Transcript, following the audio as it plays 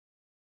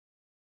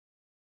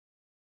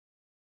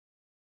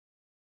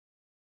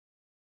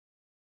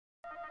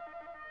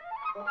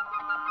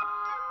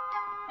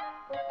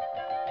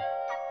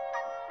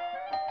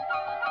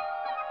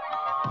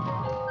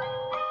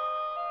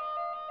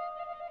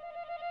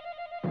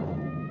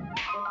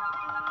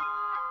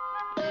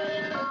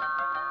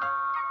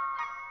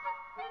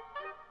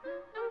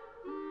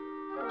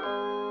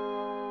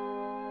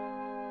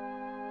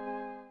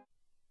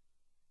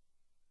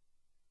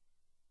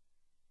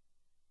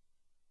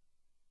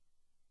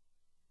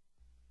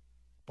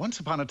Once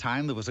upon a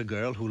time, there was a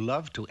girl who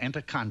loved to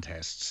enter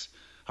contests.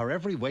 Her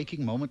every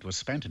waking moment was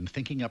spent in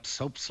thinking up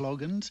soap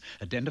slogans,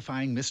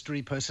 identifying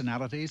mystery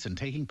personalities, and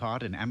taking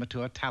part in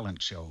amateur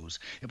talent shows.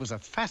 It was a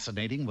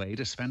fascinating way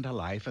to spend her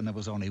life, and there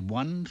was only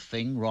one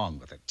thing wrong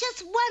with it.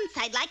 Just once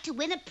I'd like to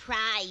win a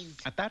prize.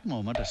 At that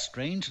moment, a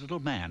strange little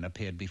man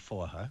appeared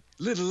before her.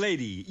 Little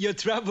lady, your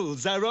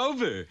troubles are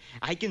over.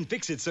 I can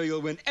fix it so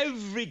you'll win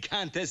every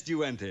contest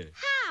you enter.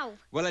 How?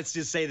 Well, let's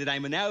just say that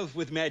I'm an elf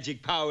with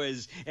magic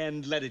powers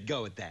and let it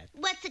go at that.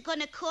 What's it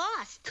gonna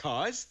cost?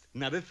 Cost?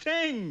 Not a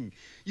thing.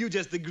 You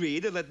just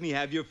agree to let me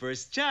have your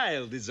first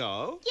child, is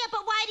all. Yeah,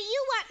 but why do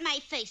you want my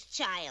first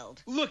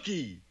child?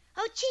 Looky.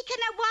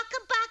 Ochikana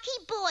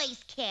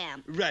Boys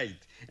Camp. Right.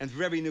 And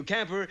for every new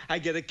camper, I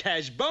get a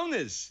cash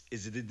bonus.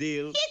 Is it a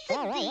deal? It's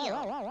a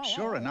deal.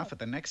 Sure enough, at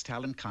the next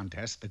talent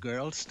contest, the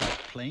girl stuck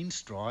plain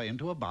straw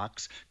into a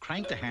box,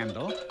 cranked a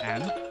handle,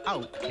 and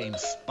out came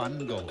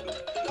spun gold.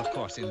 Of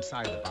course,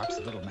 inside the box,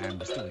 the little man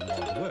was doing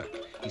all the work.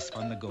 He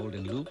spun the gold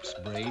in loops,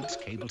 braids,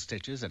 cable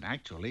stitches, and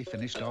actually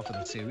finished off with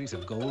a series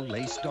of gold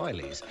lace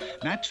doilies.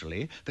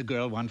 Naturally, the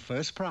girl won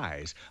first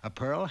prize, a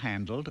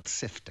pearl-handled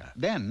sifter.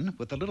 Then,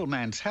 with the little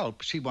man's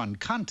help, she won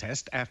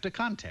contest after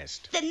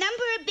contest. The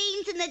number of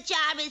beans in the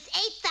jar is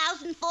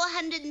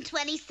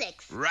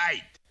 8,426.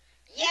 Right.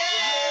 Yay!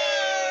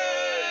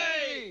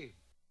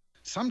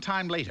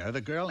 Sometime later,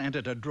 the girl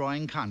entered a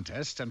drawing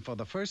contest and for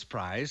the first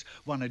prize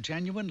won a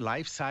genuine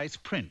life-size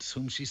prince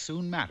whom she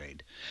soon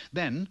married.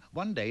 Then,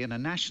 one day in a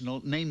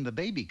national Name the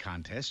Baby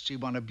contest, she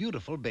won a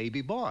beautiful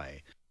baby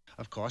boy.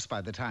 Of course,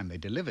 by the time they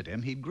delivered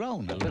him, he'd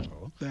grown a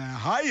little.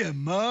 Hiya,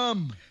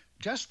 Mom.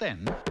 Just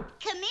then...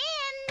 Come in.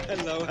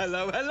 Hello,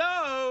 hello,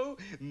 hello.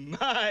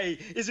 My,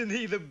 isn't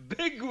he the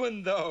big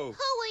one, though?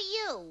 Who are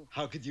you?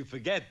 How could you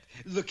forget?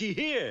 Looky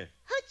here.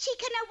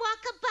 Ochikana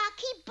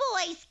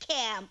Boys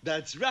Camp.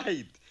 That's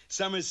right.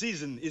 Summer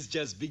season is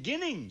just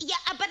beginning. Yeah,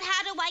 but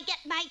how do I get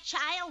my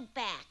child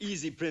back?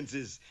 Easy,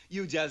 princess.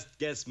 You just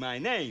guess my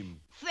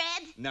name.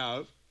 Fred?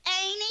 No.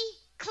 Ernie?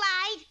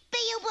 Clyde?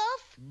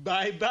 Beowulf?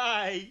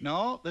 Bye-bye.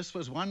 No, this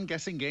was one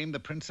guessing game the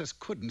princess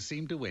couldn't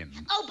seem to win.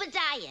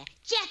 Obadiah?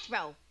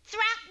 Jethro?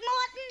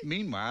 Throckmorton?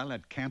 Meanwhile,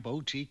 at Camp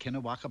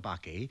Ochikana,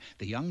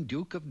 the young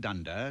Duke of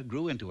Dunder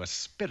grew into a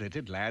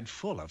spirited lad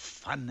full of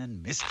fun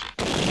and mischief.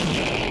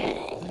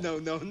 No,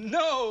 no,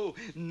 no!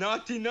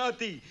 Naughty,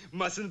 naughty!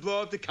 Mustn't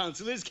blow up the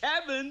counselor's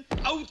cabin!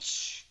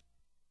 Ouch!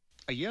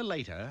 A year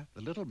later,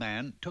 the little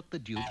man took the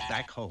Duke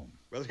back home.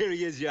 Well, here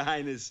he is, Your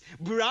Highness.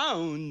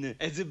 Brown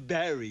as a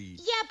berry.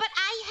 Yeah, but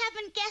I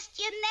haven't guessed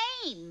your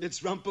name.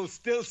 It's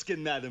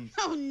Rumpelstiltskin, madam.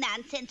 Oh,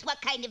 nonsense.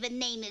 What kind of a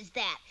name is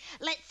that?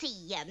 Let's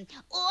see,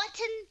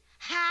 Orton?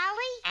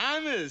 Holly?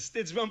 Honest,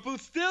 it's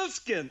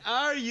Rumpelstiltskin.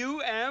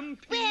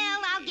 R-U-M-P...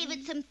 Well, I'll give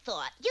it some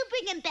thought. You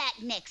bring him back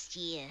next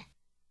year.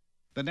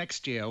 The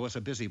next year was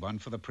a busy one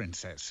for the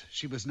princess.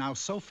 She was now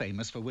so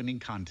famous for winning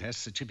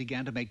contests that she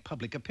began to make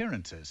public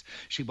appearances.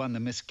 She won the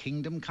Miss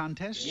Kingdom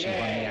contest, she won the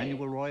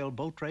annual royal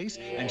boat race,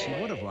 and she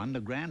would have won the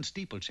grand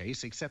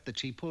steeplechase except that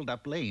she pulled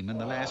up lame in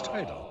the last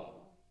hurdle.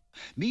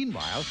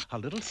 Meanwhile, her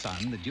little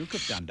son, the Duke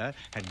of Dunder,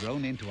 had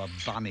grown into a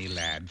bonny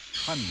lad,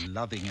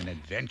 fun-loving and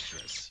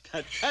adventurous.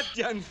 Tut,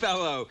 young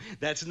fellow.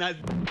 That's not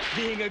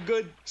being a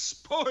good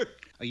sport.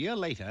 A year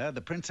later,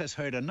 the princess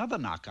heard another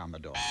knock on the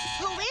door.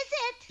 Who is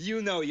it?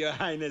 You know, Your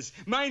Highness.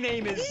 My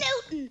name is...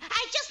 Newton.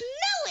 I just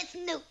know it's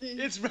Newton.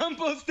 It's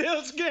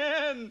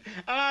Rumpelstiltskin.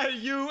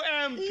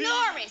 R-U-M-P...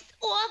 Norris.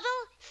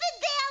 Orville.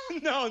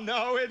 Fidel.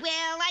 No, it's...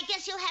 Well, I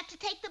guess you'll have to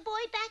take the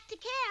boy back to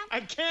camp. I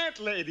can't,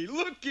 lady.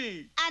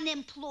 Looky.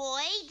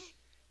 Unemployed?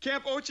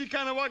 Camp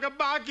Ochikana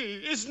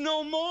is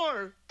no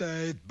more.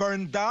 It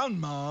burned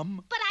down,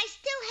 Mom. But I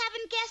still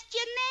haven't guessed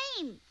your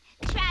name.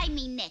 Try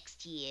me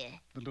next year.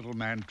 The little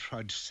man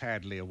trudged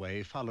sadly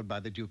away, followed by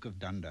the Duke of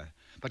Dunder.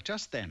 But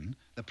just then,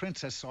 the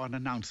princess saw an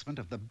announcement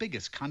of the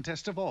biggest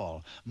contest of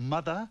all,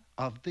 Mother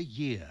of the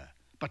Year.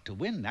 But to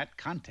win that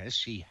contest,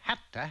 she had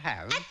to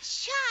have... A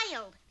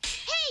child!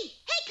 Hey,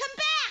 come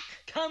back!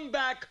 Come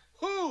back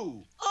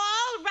who?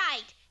 All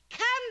right,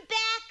 come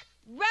back,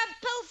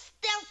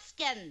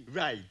 Rumpelstiltskin.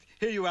 Right.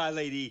 Here you are,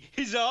 lady.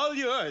 He's all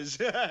yours.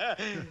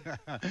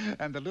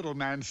 And the little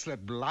man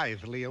slipped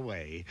blithely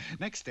away.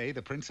 Next day,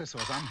 the princess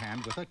was on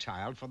hand with her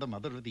child for the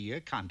Mother of the Year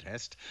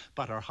contest,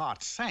 but her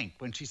heart sank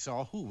when she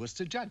saw who was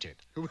to judge it.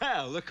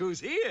 Well, look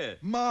who's here.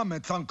 Mom,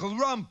 it's Uncle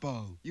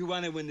Rumpel. You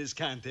want to win this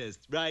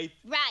contest, right?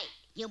 Right.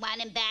 You want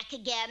him back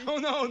again?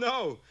 Oh,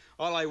 no.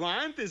 All I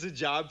want is a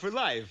job for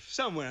life,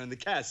 somewhere in the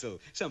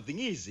castle. Something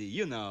easy,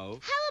 you know.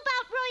 How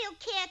about royal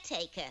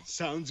caretaker?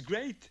 Sounds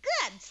great.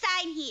 Good.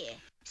 Sign here.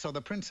 So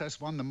the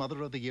princess won the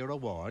Mother of the Year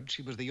award.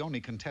 She was the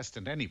only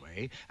contestant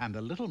anyway, and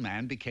the little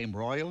man became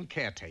royal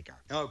caretaker.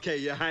 Okay,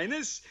 Your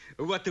Highness,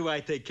 what do I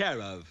take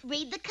care of?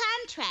 Read the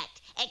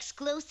contract.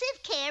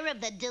 Exclusive care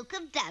of the Duke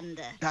of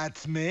Dunder.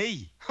 That's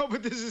me. Oh,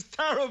 but this is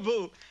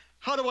terrible.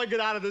 How do I get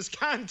out of this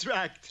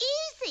contract?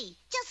 Easy.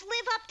 Just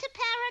live up to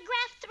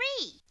paragraph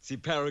 3. See,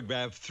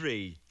 paragraph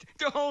 3.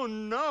 Oh,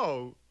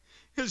 no.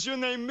 Is your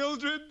name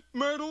Mildred,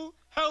 Myrtle,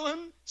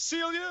 Helen,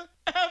 Celia,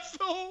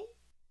 Ethel?